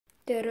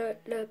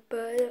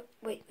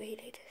Wait,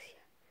 like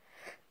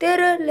this.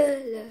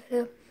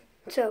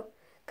 So,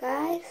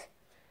 guys,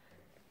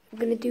 I'm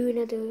gonna do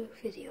another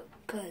video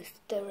because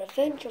the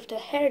revenge of the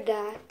hair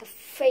dye, the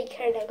fake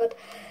hair dye, got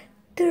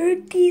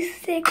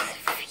 36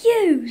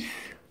 views.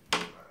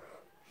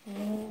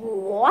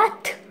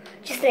 What?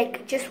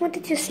 Just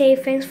wanted to say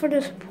thanks for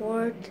the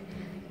support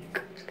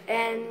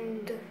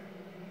and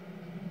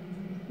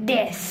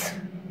this.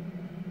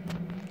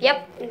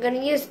 Yep, I'm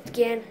gonna use it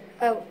again.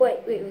 Oh, wait,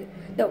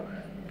 no.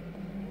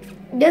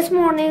 This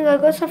morning I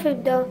got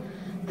something done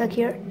back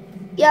here.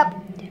 Yep,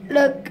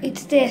 look,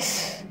 it's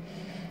this.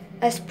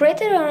 I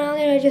sprayed it around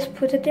and I just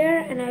put it there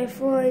and I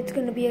thought it's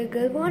gonna be a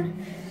good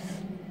one.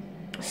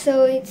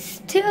 So it's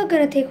still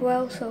gonna take a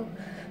while, so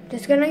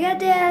just gonna get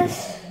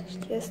this.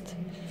 Just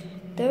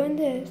doing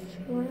this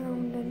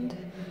around and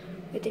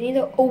wait, I need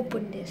to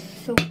open this.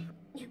 So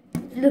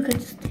look at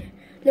this there.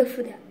 Look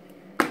for that.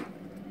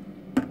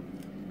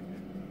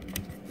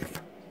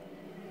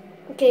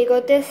 Okay,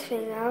 got this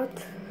thing out.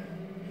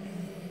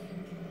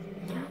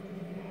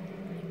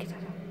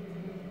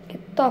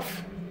 Get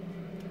tough.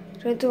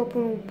 Trying to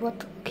open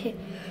what? Okay,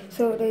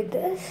 so like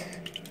this.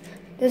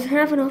 Doesn't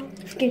have enough.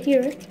 You can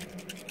hear it.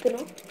 Don't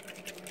know.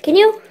 Can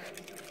you?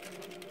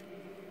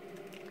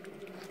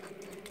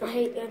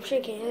 I'm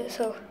shaking it.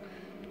 So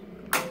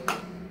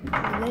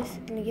I'm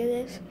gonna get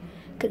this.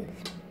 Good.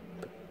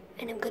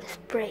 And I'm gonna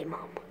spray,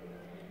 Mom.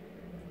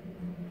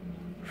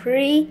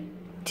 3,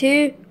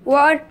 2,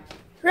 1.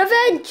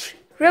 Revenge!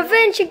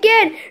 Revenge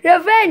again!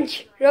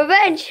 Revenge!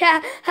 Revenge!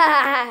 Ha ha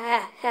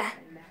ha ha.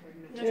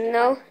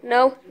 No,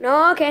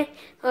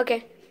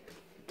 okay.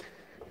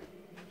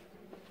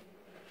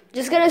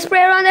 Just gonna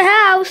spray around the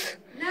house.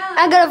 No.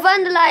 I'm gonna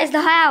vandalize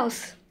the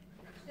house.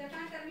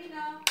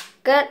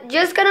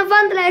 Just gonna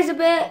vandalize a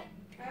bit.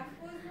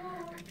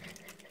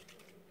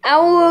 I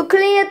will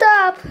clean it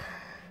up.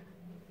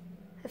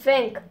 I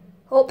think.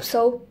 Hope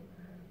so.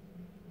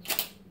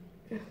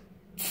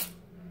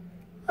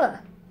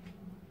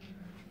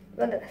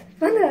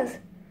 Vandalize.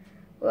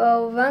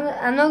 Well,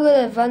 I'm not good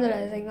at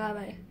vandalizing, am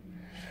I?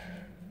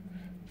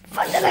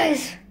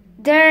 Vandalize!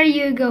 There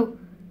you go.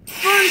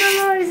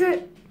 Vandalize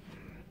it!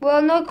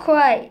 Well, not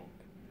quite.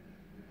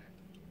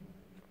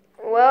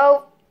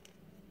 Well,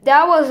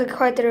 that was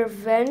quite a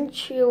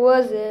revenge,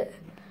 was it?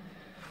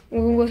 It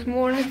was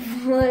more like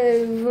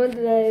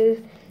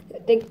vandalize.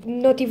 Like,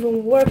 not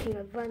even working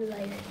at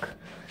vandalizing.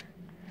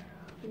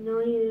 Now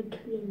I need to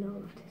clean all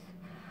of this.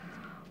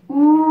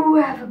 Ooh,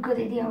 I have a good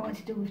idea what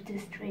to do with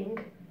this string.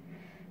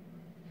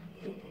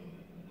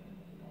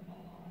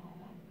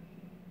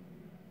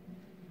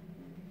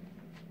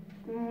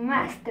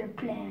 Master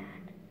plan.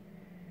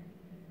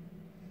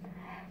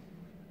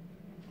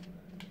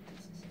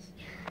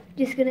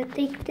 Just gonna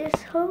take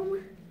this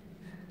home.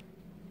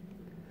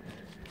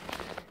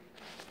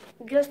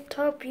 Just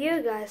hope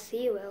you guys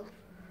see well.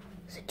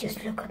 So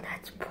just look on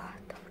that spot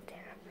over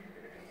there.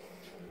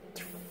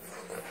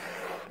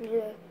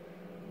 Yeah.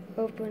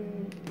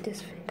 Open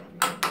this thing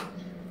up.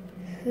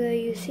 So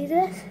you see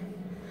this?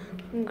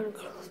 I'm gonna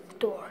close the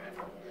door.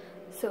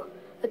 So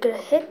I'm gonna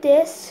hit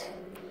this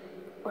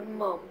on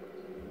Mom.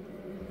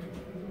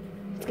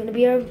 It's gonna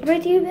be a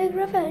pretty big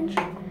revenge.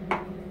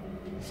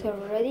 So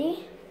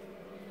ready?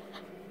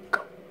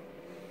 Go.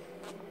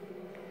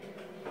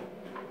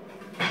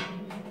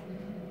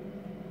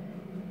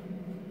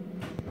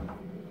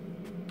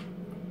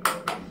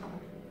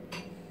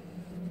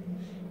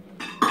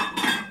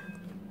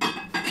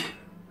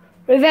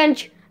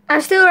 Revenge. I'm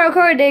still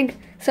recording,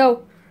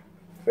 so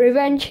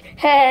revenge.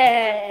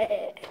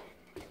 Hey.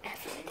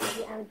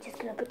 I'm just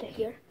gonna put it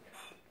here.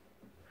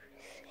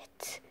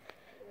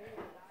 There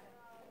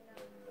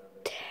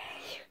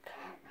you go.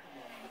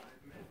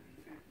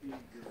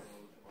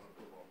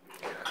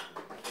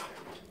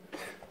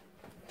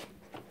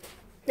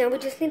 Now we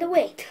just need to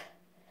wait.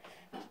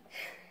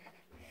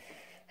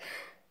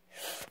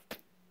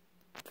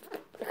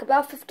 Like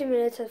about 50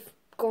 minutes have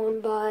gone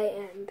by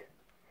and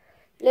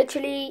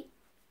literally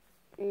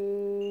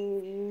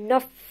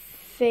nothing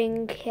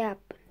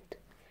happened.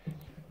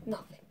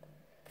 Nothing.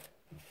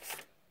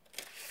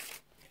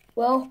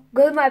 Well,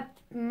 good.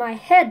 My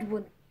head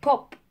would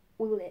pop,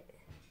 will it?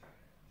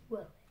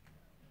 Well,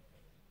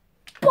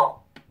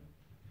 pop.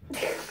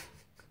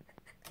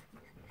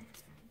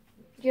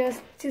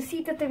 Just to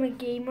see that I'm a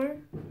gamer.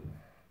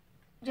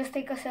 Just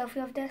take a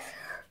selfie of this.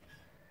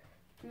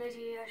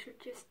 Maybe I should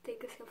just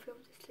take a selfie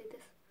of this like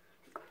this.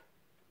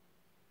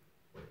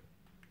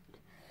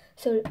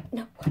 So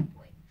no,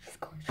 wait. She's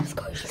going.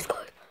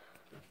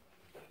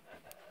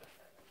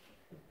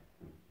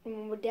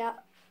 With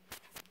that,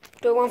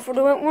 do one for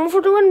the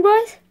win,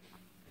 boys.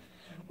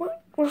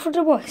 One for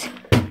the boys.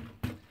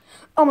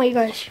 Oh my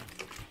gosh,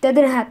 that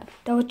didn't happen.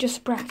 That was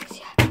just practice.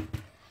 Yeah,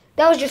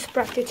 that was just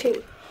practice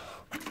too.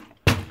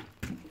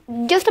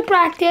 Just a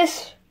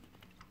practice.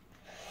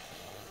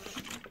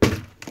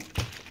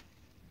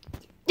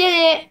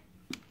 Did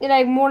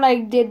it? More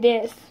like did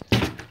this.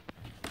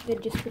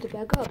 Then just put it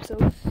back up. So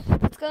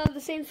it's kind of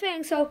the same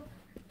thing. So.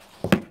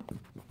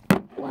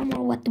 1, one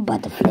more what the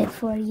butterfly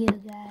for you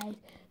guys,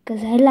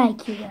 because I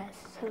like you guys.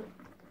 So.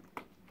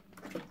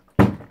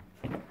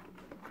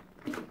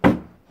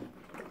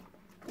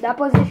 That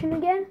position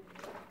again?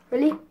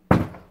 Really?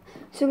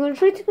 So I'm gonna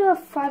try to do a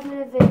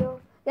 5-minute video.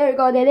 There we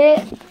go, did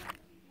it.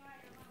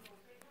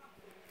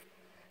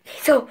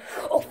 So,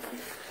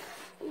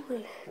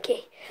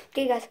 okay,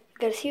 guys,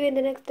 gotta see you in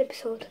the next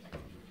episode.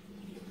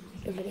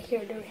 You're gonna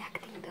hear the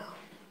reacting though.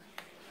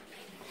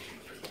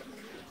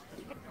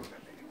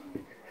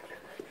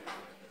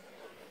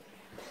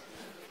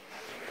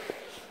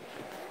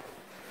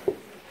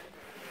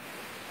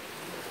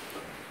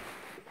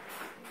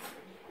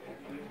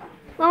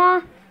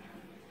 Mama.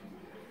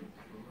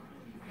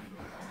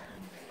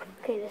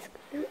 Okay, let's go.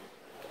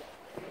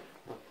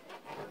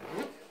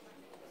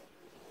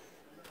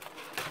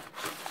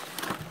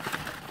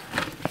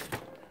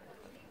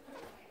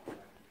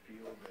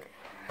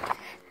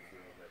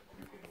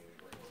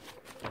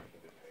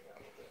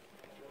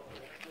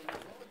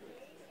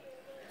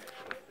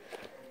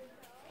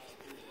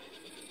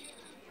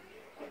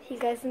 See you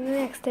guys in the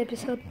next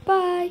episode.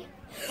 Bye.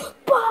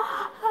 Bye.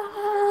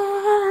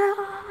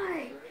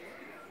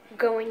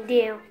 Going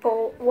down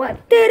for what?